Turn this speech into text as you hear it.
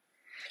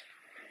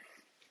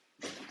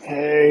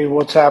Hey,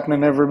 what's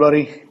happening,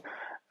 everybody?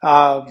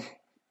 Uh,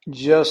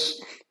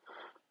 just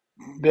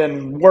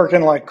been working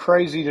like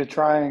crazy to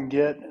try and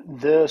get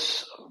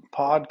this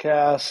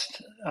podcast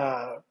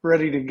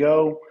ready to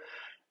go.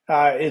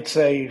 It's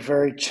a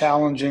very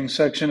challenging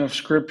section of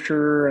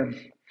scripture, and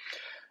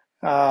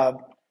uh,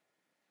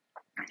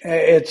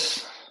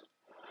 it's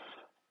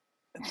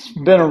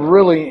been a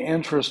really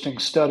interesting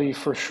study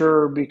for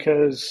sure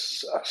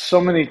because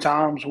so many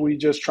times we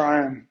just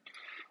try and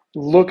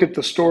look at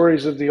the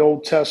stories of the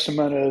Old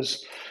Testament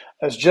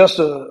as just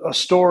a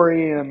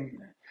story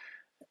and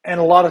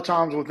a lot of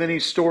times with any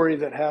story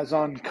that has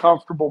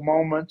uncomfortable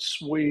moments,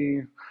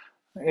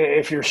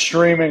 if you're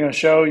streaming a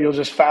show, you'll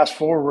just fast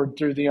forward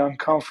through the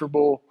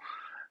uncomfortable,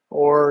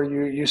 or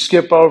you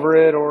skip over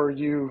it, or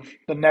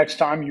the next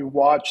time you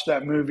watch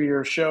that movie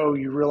or show,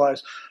 you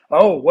realize,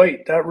 oh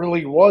wait, that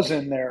really was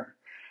in there.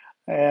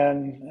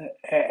 And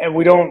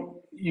we don't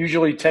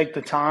usually take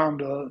the time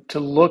to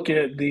look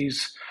at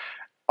these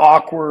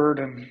awkward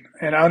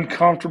and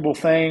uncomfortable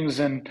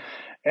things and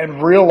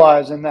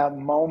realize in that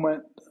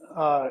moment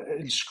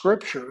in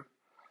scripture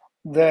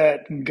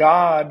that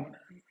God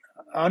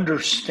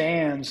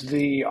understands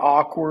the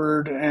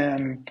awkward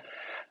and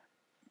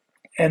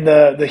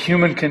the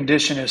human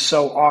condition is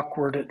so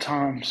awkward at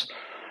times.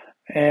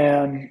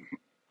 And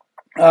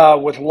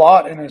with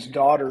Lot and his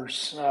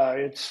daughters,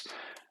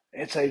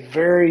 it's a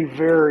very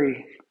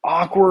very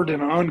awkward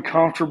and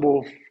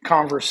uncomfortable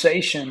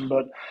conversation,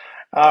 but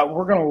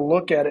we're going to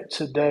look at it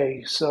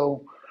today.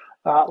 So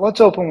let's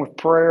open with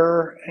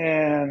prayer,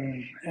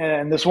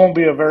 and this won't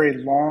be a very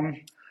long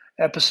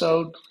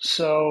episode.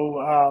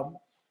 So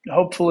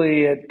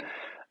hopefully it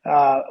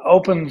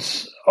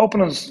opens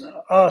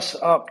us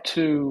up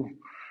to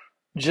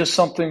just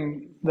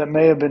something that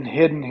may have been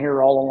hidden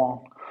here all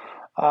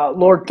along.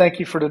 Lord, thank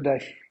you for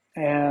today,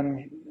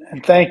 and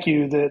and thank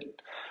you that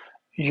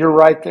you're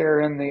right there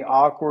in the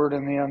awkward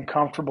and the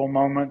uncomfortable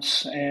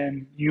moments,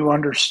 and you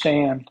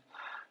understand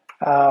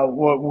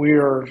what we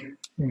are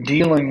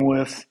dealing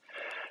with,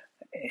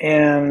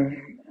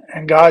 and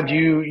and God,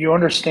 you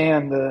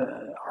understand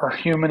our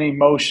human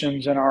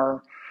emotions and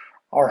our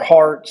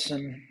hearts,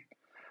 and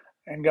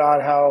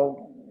God,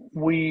 how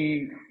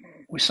we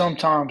we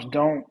sometimes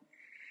don't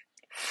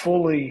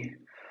fully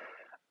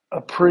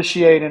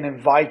appreciate and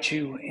invite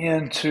you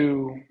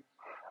into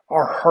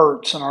our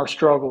hurts and our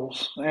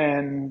struggles,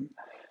 and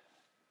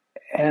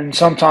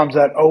sometimes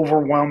that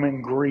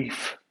overwhelming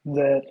grief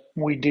that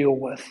we deal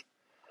with.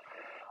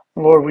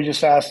 Lord, we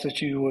just ask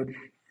that you would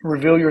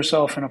reveal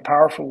yourself in a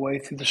powerful way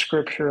through the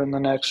scripture in the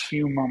next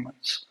few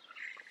moments.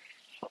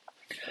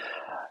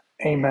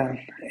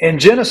 Amen. In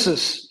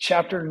Genesis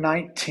chapter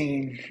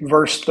 19,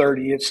 verse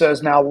 30, it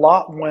says, Now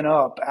Lot went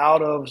up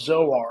out of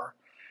Zoar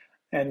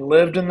and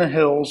lived in the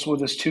hills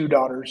with his two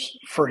daughters,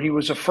 for he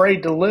was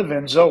afraid to live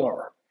in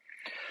Zoar.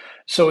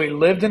 So he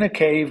lived in a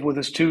cave with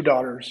his two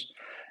daughters.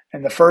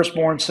 And the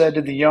firstborn said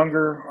to the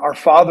younger, Our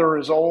father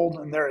is old,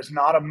 and there is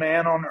not a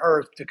man on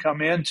earth to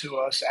come in to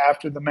us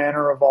after the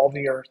manner of all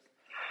the earth.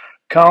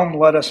 Come,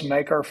 let us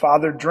make our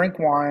father drink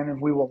wine, and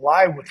we will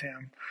lie with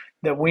him,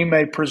 that we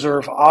may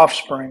preserve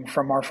offspring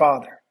from our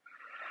father.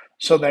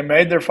 So they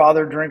made their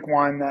father drink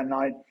wine that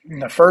night.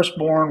 And the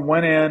firstborn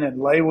went in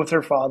and lay with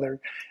her father,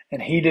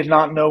 and he did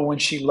not know when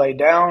she lay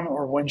down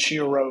or when she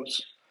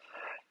arose.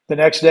 The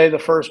next day the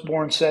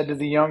firstborn said to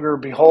the younger,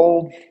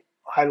 Behold,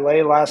 I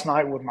lay last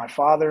night with my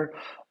father.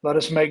 Let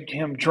us make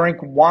him drink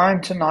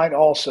wine tonight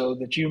also,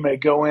 that you may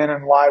go in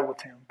and lie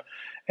with him,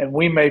 and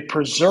we may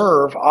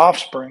preserve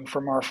offspring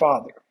from our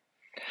father.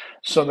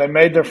 So they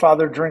made their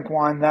father drink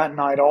wine that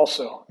night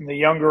also. And the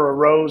younger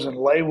arose and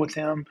lay with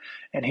him,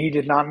 and he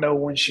did not know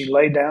when she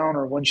lay down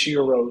or when she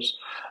arose.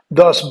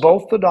 Thus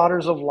both the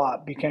daughters of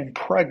Lot became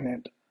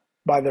pregnant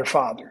by their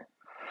father.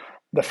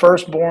 The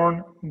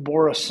firstborn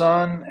bore a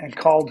son and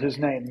called his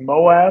name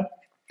Moab,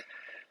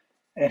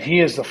 and he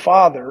is the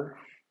father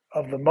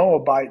of the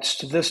Moabites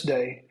to this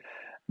day.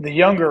 The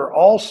younger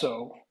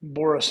also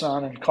bore a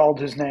son and called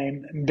his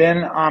name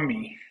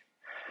Ben-Ami,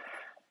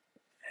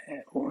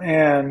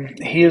 and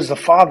he is the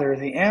father of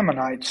the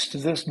Ammonites to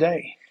this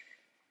day.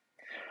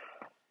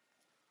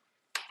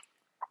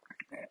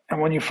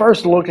 And when you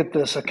first look at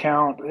this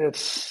account,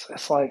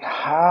 it's like,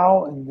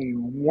 how in the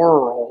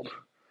world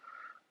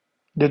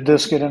did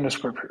this get into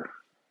Scripture?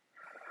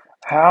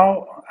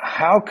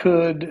 How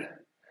could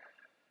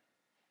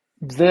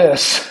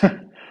this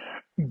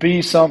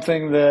be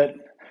something that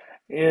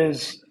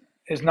is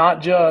is not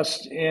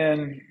just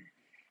in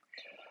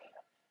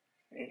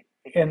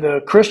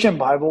the Christian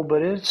Bible,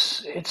 but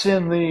it's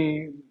in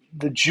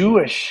the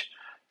Jewish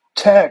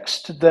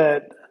text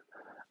that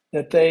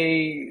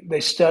they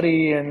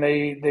study and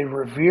they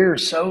revere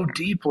so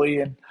deeply,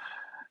 and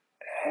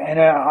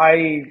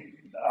I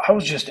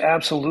was just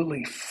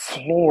absolutely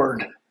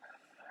floored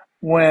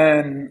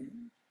when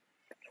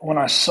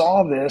I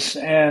saw this,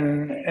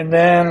 and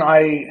then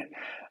I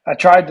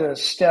tried to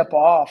step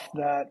off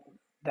that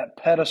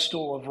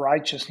pedestal of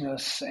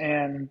righteousness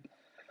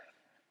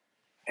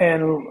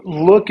and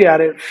look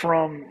at it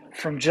from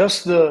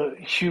just the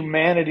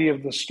humanity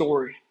of the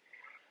story.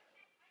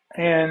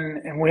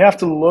 And we have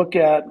to look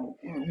at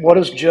what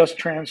has just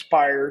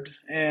transpired,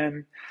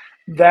 and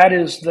that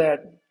is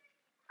that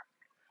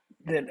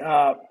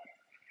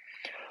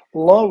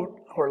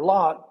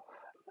Lot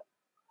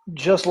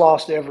just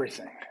lost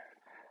everything,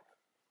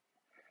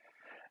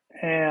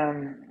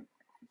 and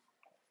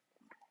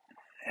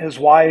his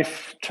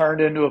wife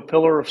turned into a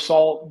pillar of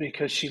salt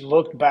because she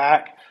looked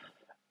back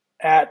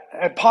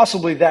at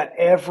possibly that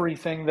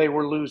everything they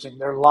were losing,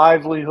 their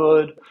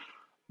livelihood,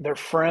 their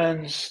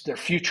friends, their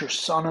future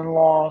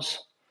son-in-laws,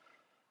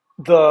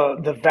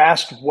 the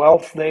vast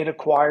wealth they'd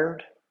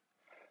acquired,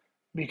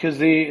 because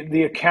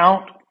the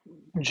account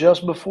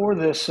just before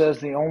this says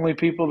the only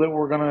people that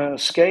were going to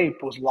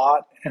escape was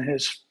Lot and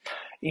his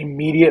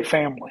immediate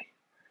family.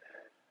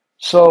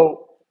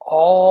 So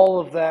all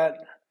of that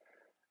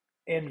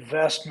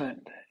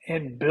investment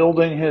in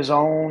building his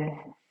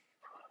own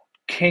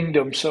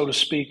kingdom, so to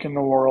speak, in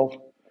the world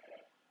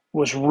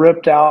was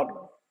ripped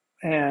out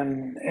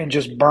and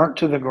just burnt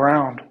to the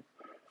ground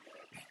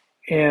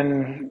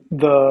in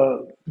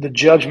the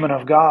judgment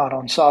of God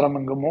on Sodom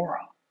and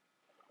Gomorrah.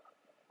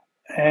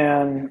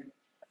 And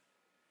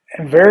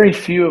and very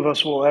few of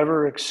us will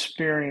ever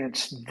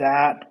experience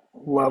that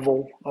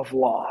level of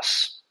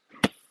loss.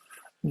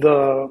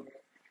 The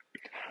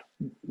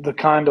the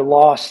kind of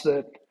loss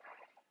that,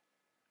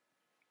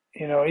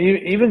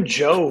 even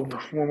Job,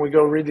 when we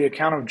go read the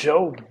account of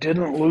Job,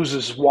 didn't lose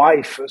his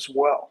wife as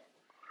well.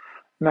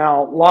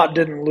 Now, Lot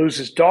didn't lose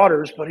his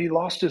daughters, but he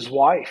lost his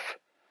wife.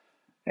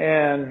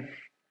 And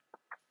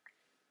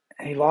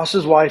he lost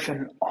his wife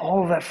and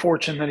all of that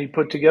fortune that he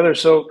put together.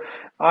 So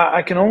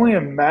I can only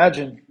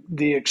imagine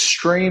the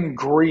extreme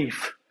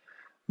grief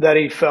that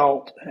he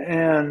felt.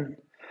 And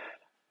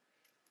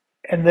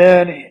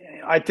then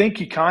I think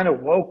he kind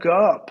of woke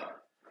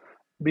up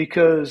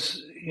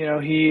because,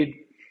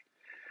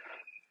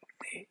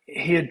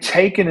 he had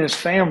taken his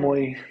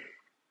family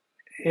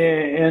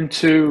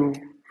into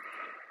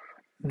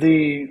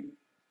the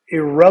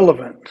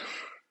irrelevant.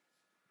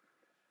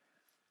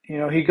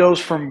 He goes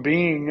from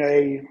being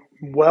a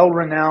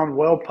well-renowned,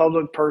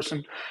 well-public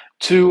person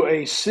to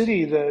a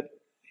city that,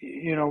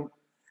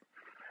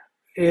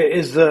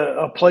 is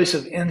a place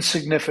of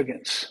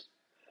insignificance.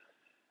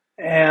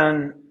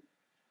 And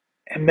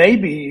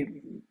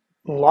maybe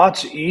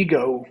Lot's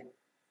ego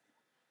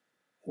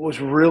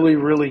was really,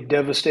 really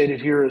devastated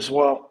here as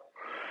well,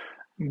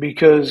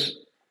 because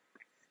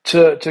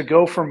to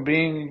go from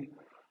being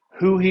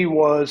who he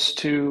was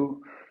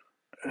to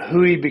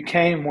who he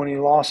became when he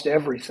lost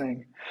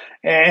everything.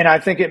 And I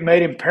think it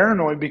made him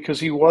paranoid because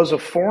he was a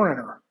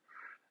foreigner,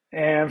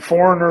 and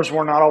foreigners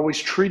were not always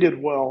treated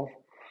well.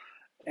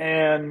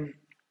 And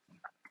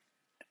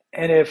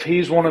and if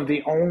he's one of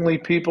the only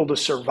people to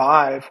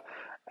survive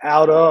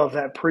out of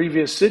that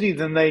previous city,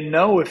 then they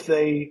know if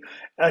they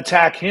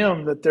attack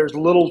him that there's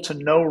little to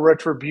no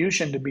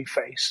retribution to be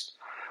faced.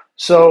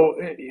 So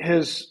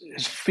his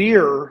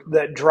fear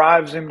that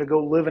drives him to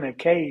go live in a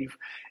cave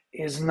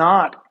is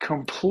not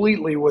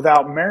completely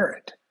without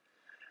merit.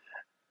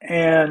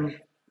 And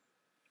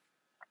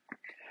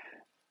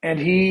and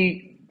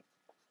he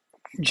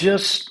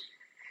just,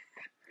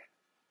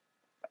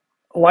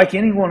 like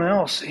anyone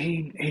else,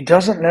 he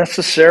doesn't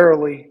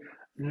necessarily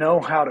know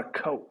how to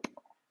cope.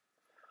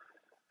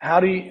 How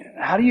do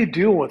you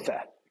deal with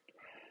that?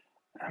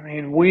 I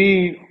mean,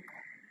 we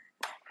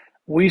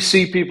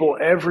see people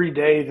every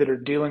day that are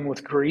dealing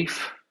with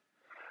grief,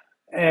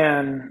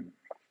 and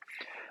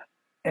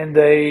and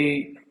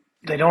they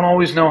don't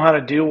always know how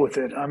to deal with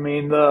it. I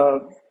mean,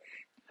 the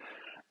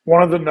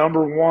one of the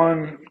number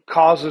one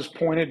causes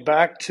pointed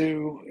back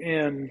to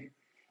in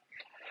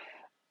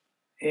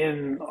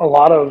a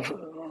lot of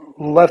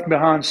left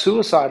behind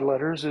suicide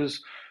letters is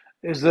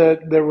that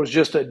there was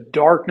just a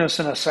darkness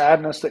and a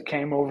sadness that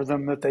came over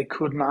them that they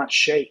could not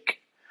shake.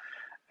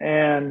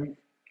 And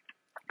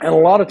and a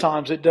lot of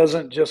times it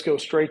doesn't just go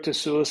straight to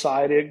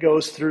suicide, it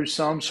goes through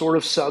some sort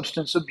of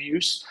substance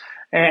abuse.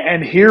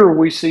 And here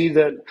we see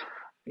that,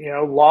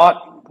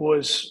 Lot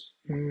was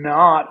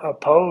not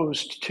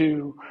opposed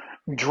to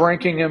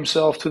drinking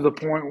himself to the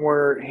point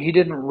where he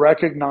didn't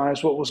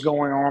recognize what was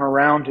going on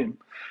around him.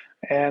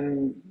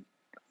 And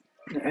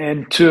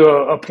and to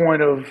a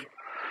point of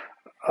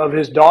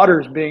his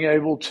daughters being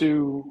able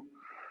to,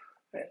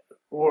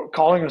 or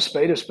calling a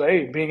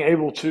spade, being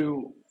able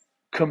to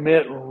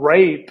commit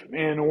rape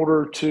in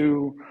order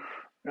to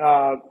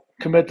uh,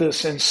 commit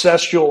this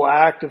incestual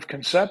act of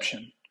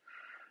conception.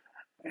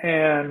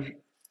 And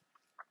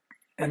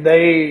and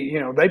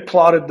they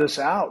plotted this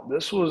out.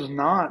 This was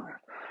not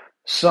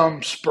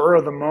some spur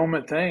of the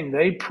moment thing.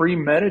 They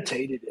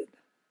premeditated it.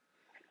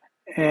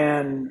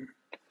 And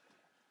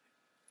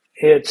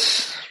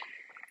it's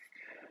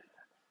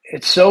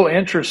it's so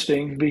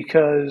interesting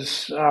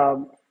because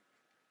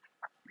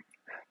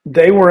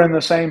they were in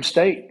the same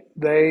state.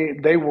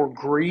 They were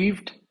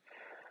grieved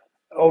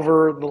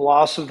over the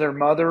loss of their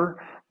mother,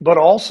 but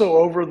also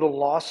over the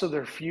loss of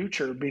their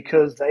future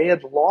because they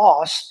had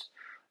lost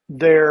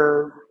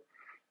their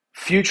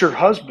future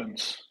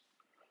husbands.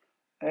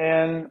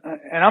 And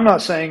I'm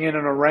not saying in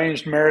an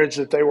arranged marriage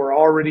that they were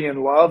already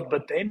in love,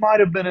 but they might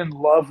have been in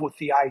love with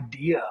the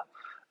idea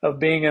of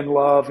being in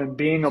love and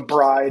being a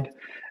bride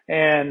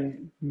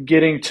and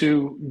getting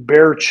to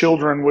bear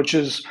children, which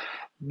is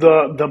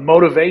the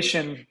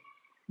motivation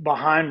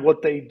behind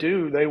what they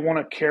do. They want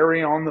to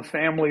carry on the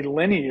family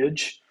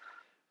lineage,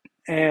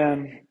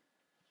 and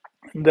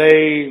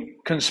they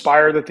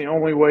conspire that the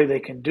only way they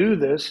can do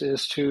this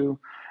is to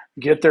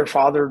get their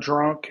father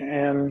drunk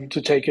and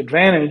to take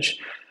advantage.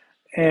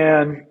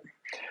 And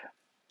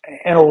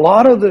and a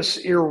lot of this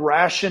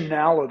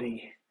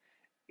irrationality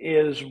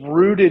is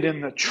rooted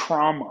in the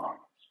trauma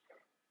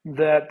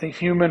that the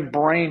human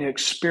brain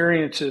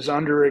experiences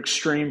under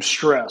extreme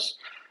stress,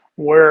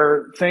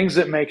 where things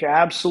that make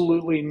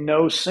absolutely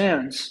no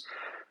sense,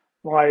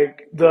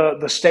 like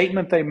the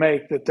statement they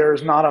make that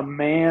there's not a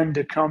man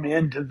to come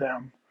into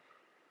them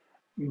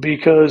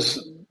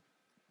because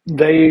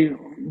they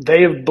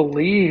they have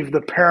believed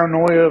the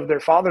paranoia of their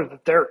father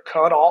that they're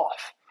cut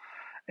off.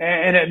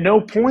 And at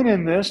no point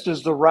in this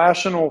does the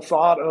rational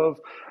thought of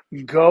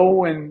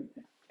go and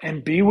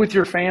be with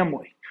your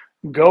family,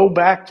 go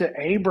back to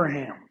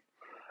Abraham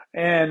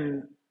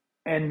and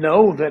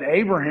know that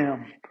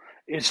Abraham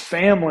is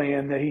family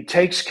and that he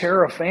takes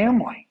care of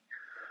family.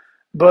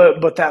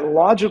 But that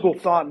logical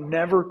thought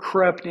never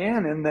crept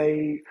in, and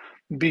they,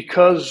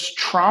 because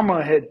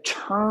trauma had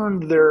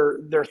turned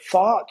their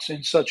thoughts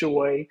in such a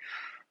way,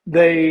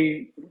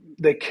 they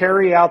they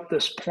carry out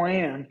this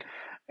plan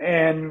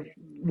and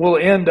will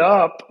end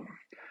up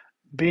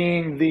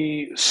being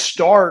the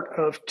start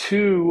of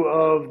two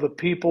of the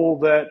people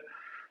that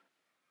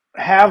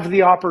have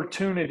the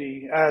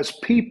opportunity as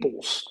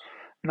peoples,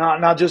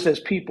 not just as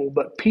people,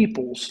 but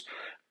peoples,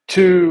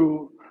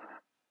 to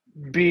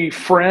be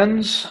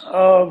friends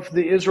of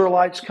the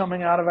Israelites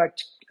coming out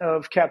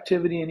of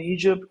captivity in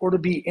Egypt, or to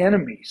be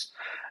enemies.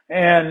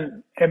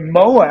 And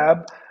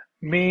Moab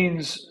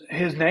means,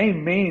 his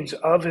name means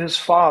of his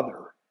father.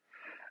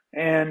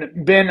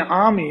 And Ben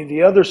Ami,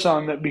 the other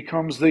son that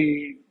becomes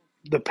the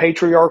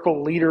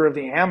patriarchal leader of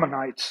the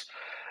Ammonites,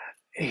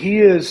 he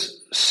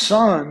is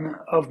son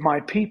of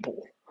my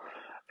people.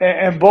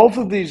 And both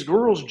of these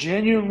girls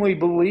genuinely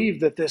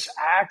believed that this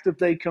act that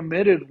they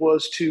committed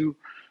was to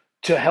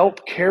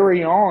help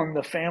carry on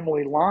the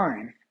family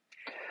line.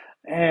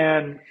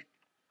 And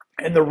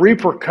and the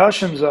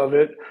repercussions of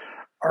it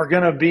are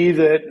going to be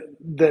that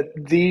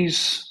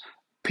these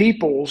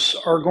peoples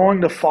are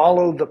going to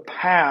follow the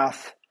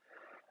path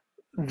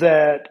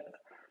that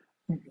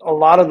a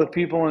lot of the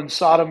people in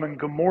Sodom and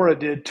Gomorrah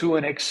did to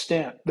an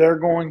extent. They're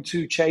going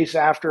to chase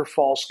after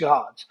false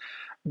gods.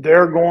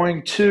 They're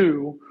going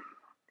to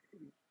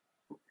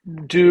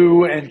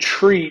do and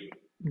treat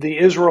the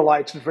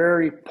Israelites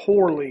very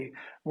poorly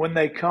when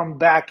they come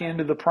back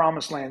into the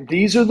promised land.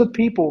 These are the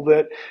people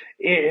that,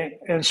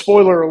 and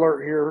spoiler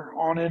alert here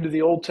on into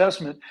the Old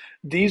Testament,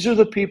 these are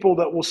the people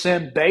that will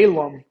send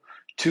Balaam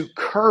to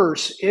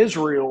curse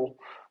Israel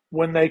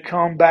when they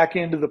come back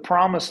into the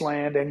promised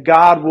land, and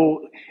God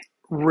will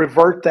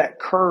revert that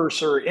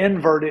curse or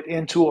invert it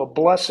into a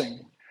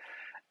blessing.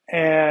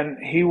 And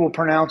he will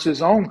pronounce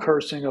his own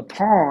cursing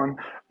upon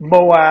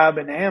Moab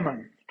and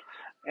Ammon.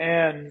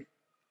 And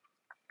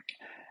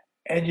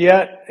and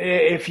yet,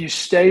 if you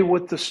stay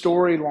with the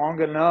story long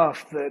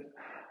enough,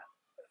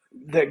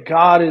 that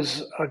God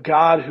is a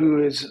God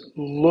who is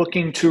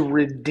looking to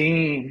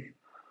redeem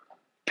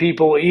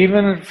people,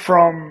 even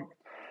from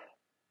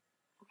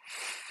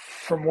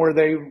where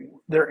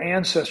their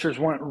ancestors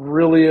went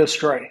really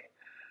astray.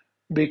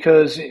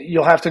 Because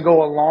you'll have to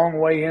go a long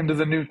way into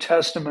the New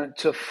Testament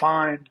to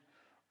find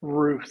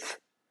Ruth.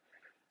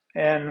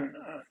 And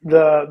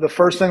the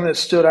first thing that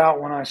stood out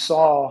when I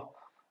saw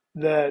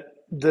that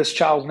this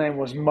child's name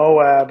was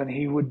Moab and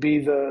he would be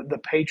the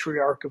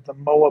patriarch of the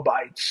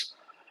Moabites,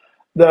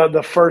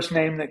 the first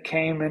name that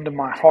came into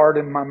my heart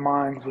and my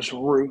mind was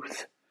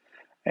Ruth.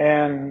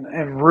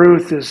 And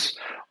Ruth is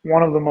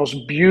one of the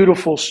most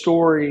beautiful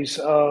stories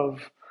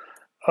of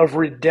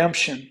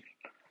redemption,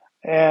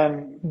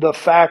 and the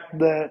fact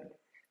that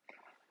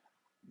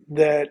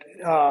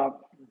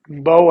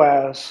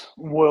Boaz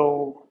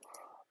will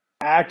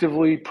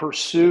actively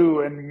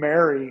pursue and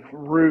marry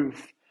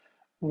Ruth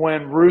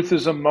when Ruth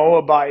is a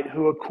Moabite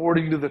who,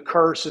 according to the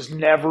curse, is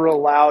never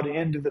allowed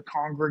into the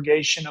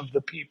congregation of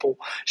the people.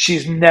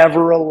 She's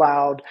never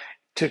allowed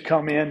to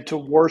come in to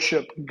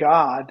worship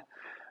God,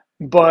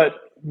 but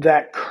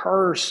that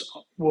curse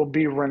will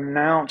be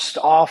renounced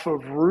off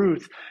of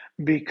Ruth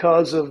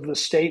because of the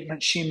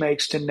statement she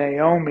makes to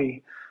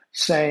Naomi,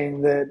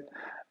 saying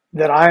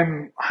that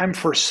I'm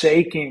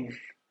forsaking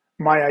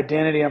my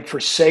identity, I'm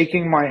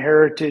forsaking my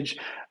heritage,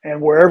 and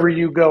wherever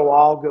you go,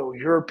 I'll go.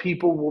 Your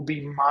people will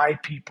be my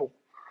people,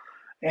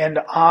 and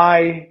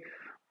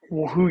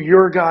who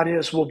your God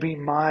is, will be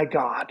my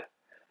God.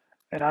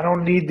 And I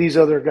don't need these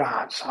other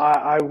gods.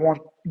 I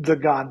want the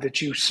God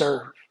that you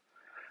serve.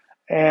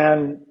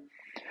 And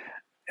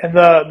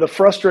the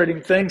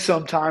frustrating thing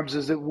sometimes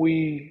is that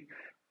we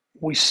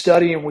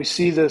study and we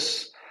see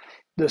this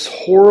this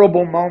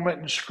horrible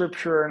moment in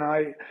Scripture,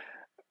 and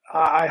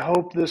I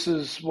hope this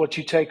is what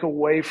you take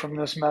away from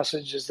this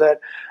message, is that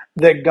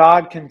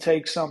God can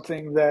take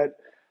something that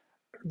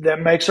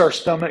makes our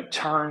stomach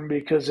turn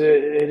because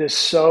it is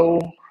so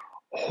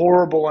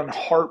horrible and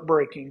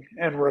heartbreaking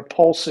and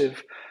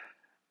repulsive,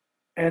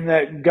 and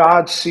that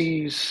God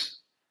sees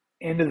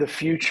into the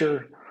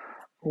future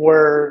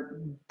where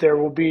there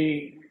will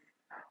be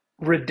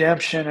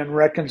redemption and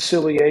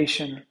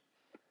reconciliation.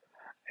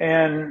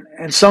 And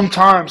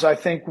sometimes I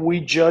think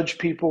we judge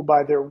people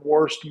by their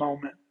worst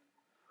moment,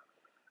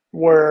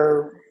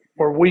 where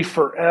we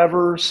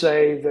forever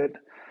say that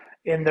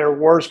in their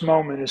worst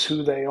moment is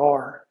who they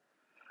are.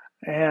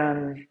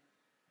 And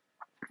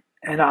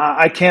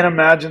I can't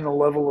imagine the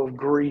level of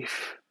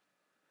grief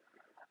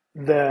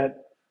that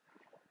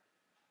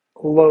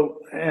Lot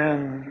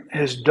and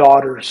his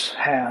daughters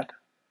had.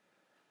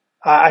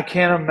 I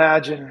can't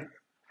imagine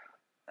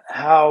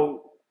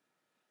how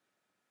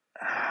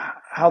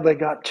they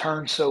got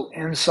turned so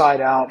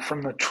inside out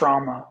from the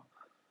trauma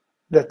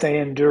that they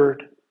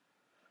endured,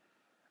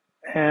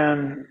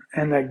 and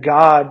that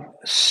God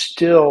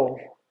still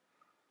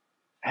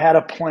had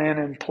a plan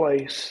in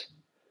place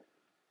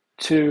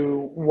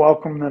to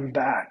welcome them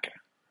back.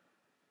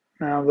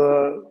 Now,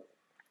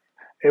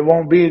 it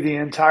won't be the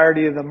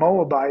entirety of the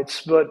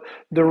Moabites, but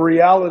the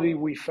reality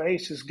we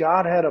face is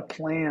God had a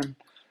plan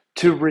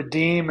to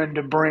redeem and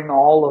to bring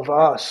all of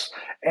us,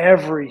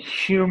 every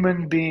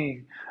human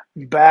being,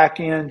 back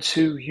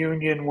into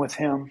union with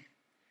Him.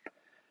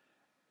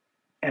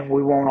 And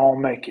we won't all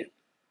make it,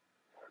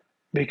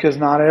 because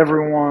not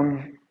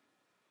everyone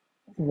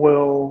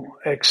will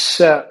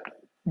accept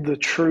the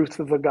truth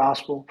of the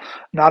gospel.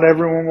 Not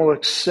everyone will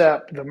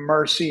accept the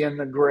mercy and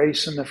the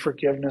grace and the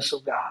forgiveness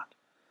of God.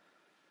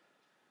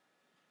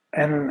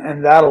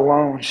 And that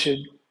alone should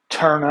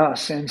turn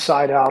us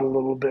inside out a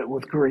little bit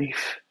with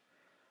grief.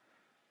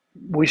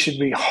 We should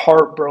be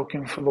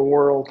heartbroken for the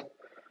world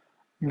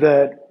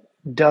that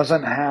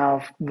doesn't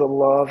have the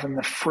love and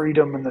the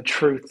freedom and the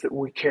truth that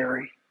we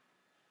carry.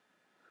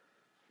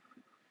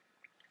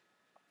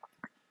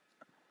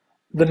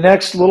 The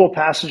next little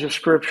passage of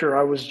scripture,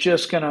 I was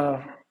just going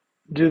to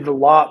do the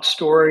Lot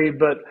story,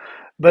 but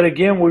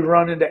again, we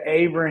run into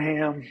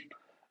Abraham,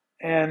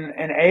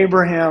 and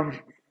Abraham,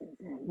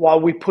 while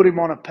we put him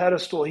on a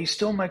pedestal, he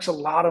still makes a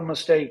lot of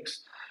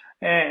mistakes.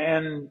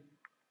 And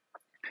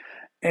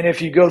and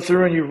if you go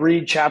through and you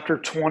read chapter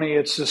 20,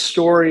 it's the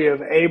story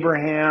of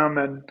Abraham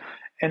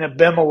and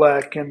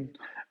Abimelech, and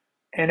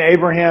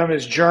Abraham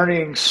is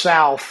journeying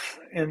south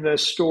in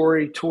this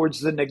story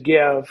towards the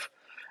Negev,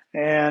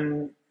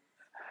 and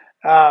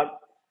uh,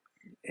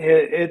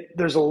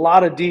 there's a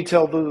lot of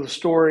detail to the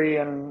story,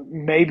 and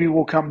maybe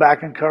we'll come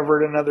back and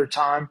cover it another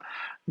time.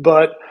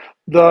 But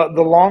the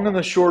long and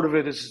the short of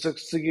it is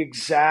it's the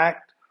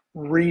exact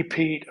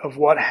repeat of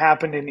what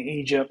happened in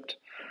Egypt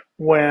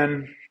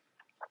when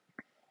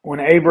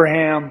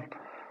Abraham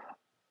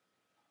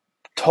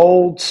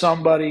told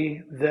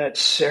somebody that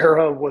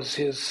Sarah was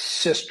his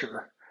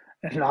sister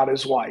and not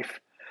his wife.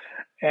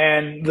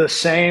 And the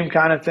same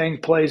kind of thing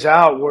plays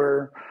out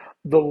where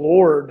the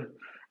Lord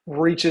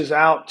reaches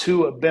out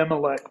to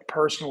Abimelech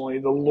personally.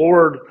 The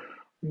Lord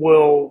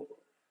will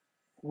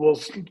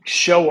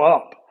show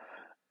up,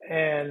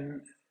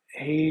 and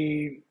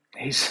he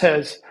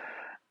says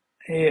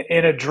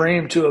in a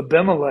dream to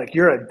Abimelech,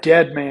 "You're a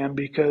dead man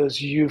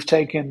because you've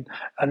taken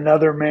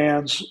another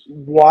man's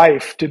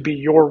wife to be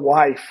your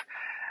wife."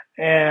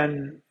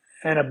 And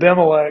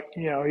Abimelech,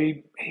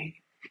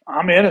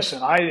 I'm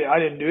innocent. I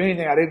didn't do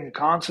anything. I didn't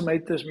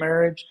consummate this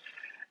marriage.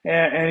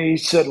 And he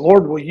said,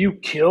 "Lord, will you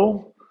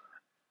kill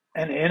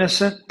an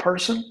innocent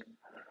person?"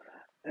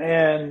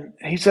 And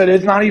he said,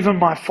 "It's not even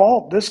my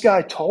fault. This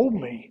guy told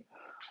me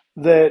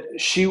that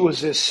she was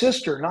his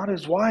sister, not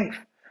his wife.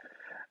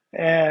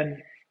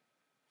 And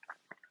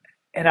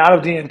out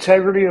of the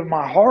integrity of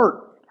my heart,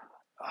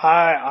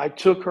 I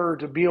took her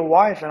to be a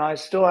wife, and I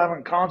still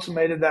haven't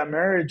consummated that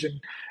marriage."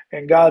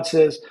 And God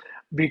says,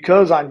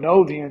 "Because I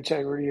know the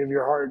integrity of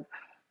your heart,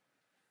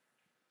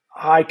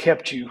 I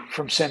kept you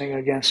from sinning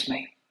against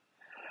me.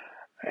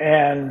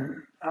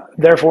 And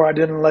therefore I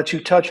didn't let you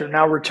touch her.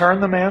 Now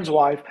return the man's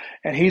wife,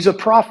 and he's a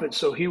prophet,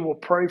 so he will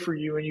pray for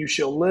you and you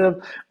shall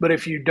live. But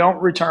if you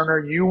don't return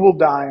her, you will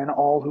die, and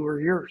all who are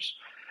yours."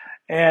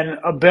 And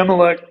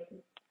Abimelech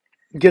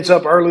gets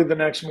up early the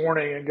next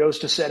morning and goes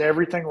to set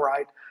everything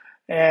right.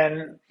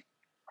 And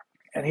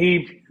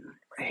he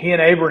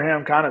and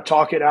Abraham kind of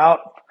talk it out.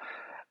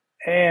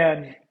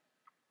 And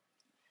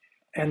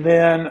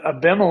then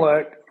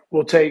Abimelech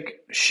will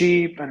take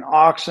sheep and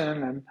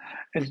oxen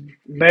and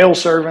male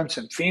servants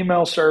and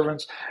female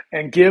servants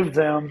and give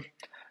them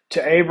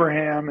to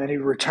Abraham. And he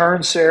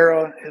returns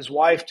Sarah, his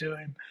wife, to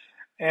him.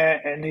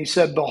 And he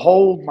said,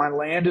 "Behold, my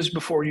land is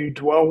before you.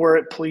 Dwell where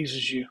it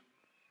pleases you.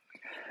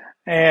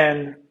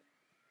 And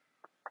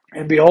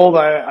behold,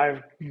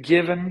 I've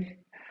given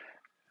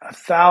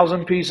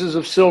 1,000 pieces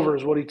of silver,"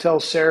 is what he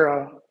tells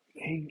Sarah.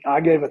 "I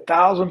gave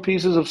 1,000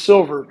 pieces of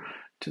silver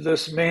to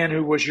this man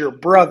who was your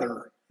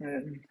brother."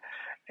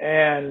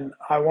 And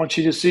I want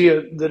you to see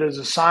that as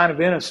a sign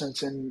of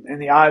innocence in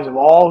the eyes of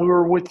all who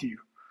are with you,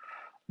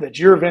 that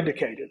you're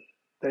vindicated,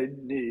 that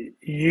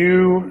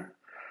you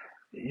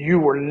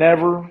were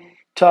never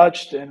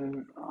touched,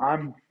 and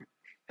I'm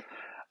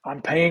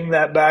paying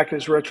that back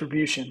as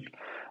retribution.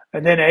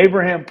 And then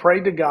Abraham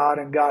prayed to God,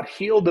 and God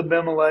healed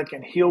Abimelech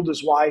and healed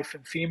his wife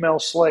and female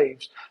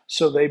slaves,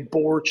 so they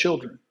bore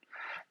children.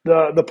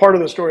 The part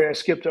of the story I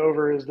skipped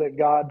over is that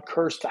God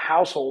cursed the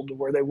household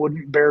where they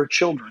wouldn't bear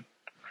children.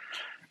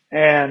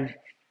 And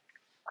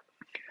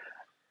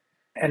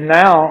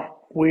now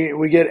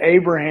we get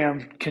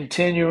Abraham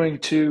continuing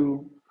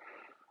to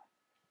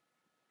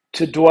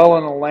dwell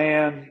in a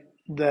land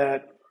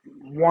that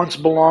once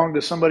belonged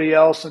to somebody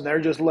else, and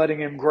they're just letting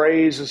him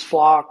graze his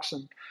flocks.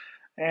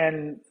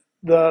 And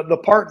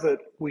the part that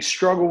we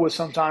struggle with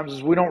sometimes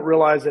is we don't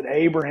realize that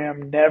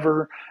Abraham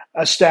never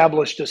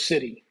established a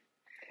city.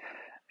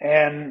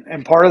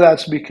 And part of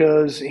that's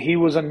because he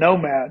was a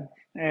nomad,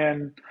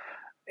 and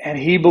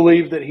he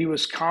believed that he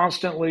was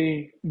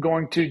constantly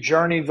going to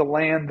journey the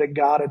land that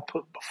God had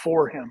put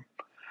before him.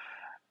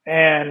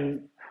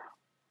 And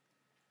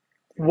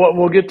what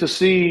we'll get to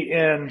see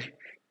in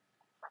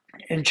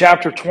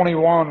chapter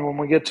 21 when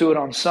we get to it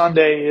on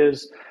Sunday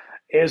is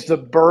the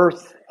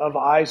birth of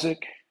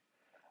Isaac,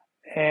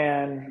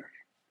 and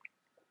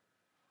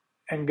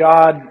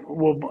God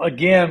will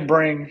again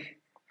bring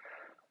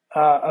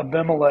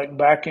Abimelech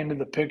back into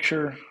the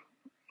picture,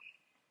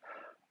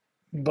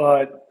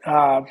 but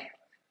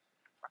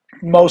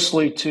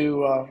mostly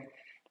to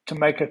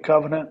make a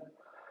covenant.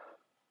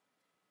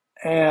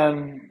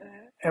 And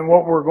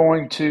what we're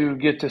going to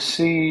get to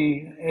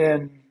see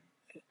in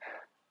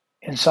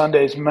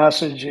Sunday's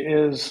message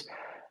is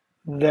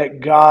that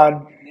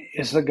God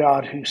is the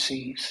God who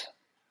sees.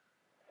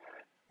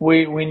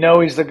 We know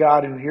He's the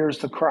God who hears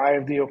the cry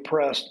of the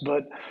oppressed,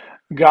 but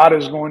God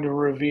is going to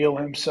reveal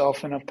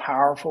Himself in a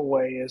powerful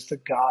way as the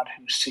God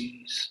who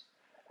sees.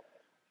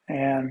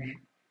 And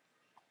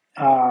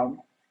uh,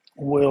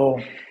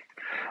 we'll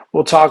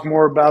talk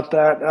more about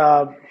that.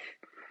 A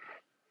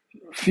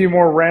few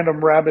more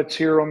random rabbits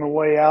here on the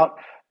way out.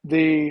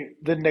 The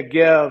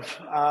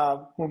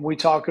Negev. When we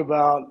talk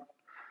about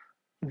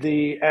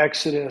the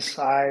Exodus,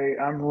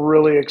 I'm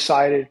really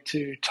excited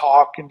to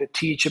talk and to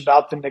teach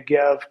about the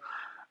Negev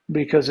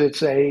because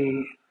it's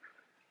a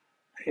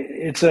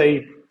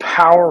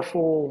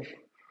powerful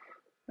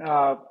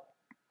uh,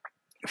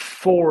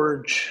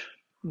 forge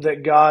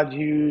that God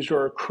used,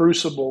 or a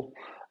crucible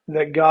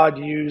that God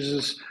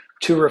uses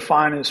to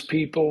refine His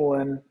people,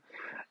 and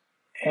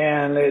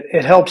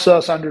it helps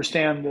us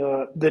understand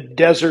the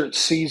desert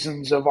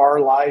seasons of our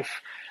life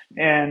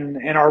and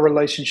our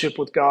relationship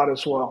with God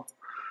as well.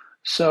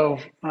 So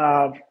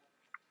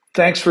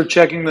thanks for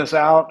checking this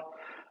out.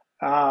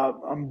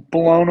 I'm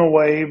blown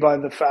away by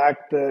the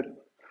fact that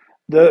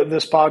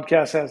this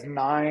podcast has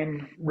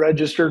 9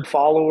 registered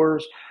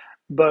followers,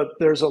 but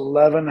there's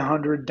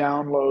 1,100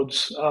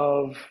 downloads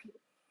of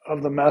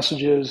the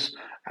messages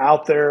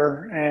out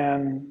there,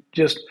 and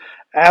just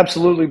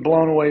absolutely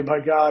blown away by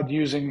God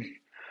using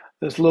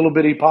this little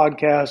bitty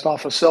podcast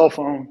off a cell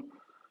phone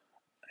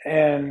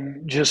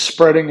and just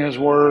spreading His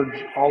word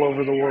all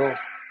over the world.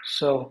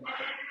 So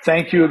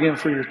thank you again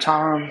for your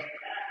time,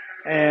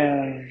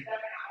 and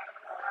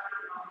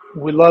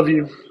we love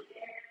you.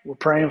 We're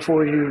praying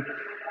for you,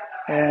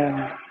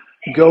 and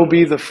go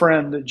be the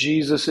friend that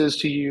Jesus is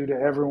to you, to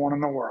everyone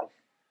in the world.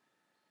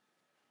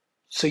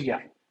 See ya.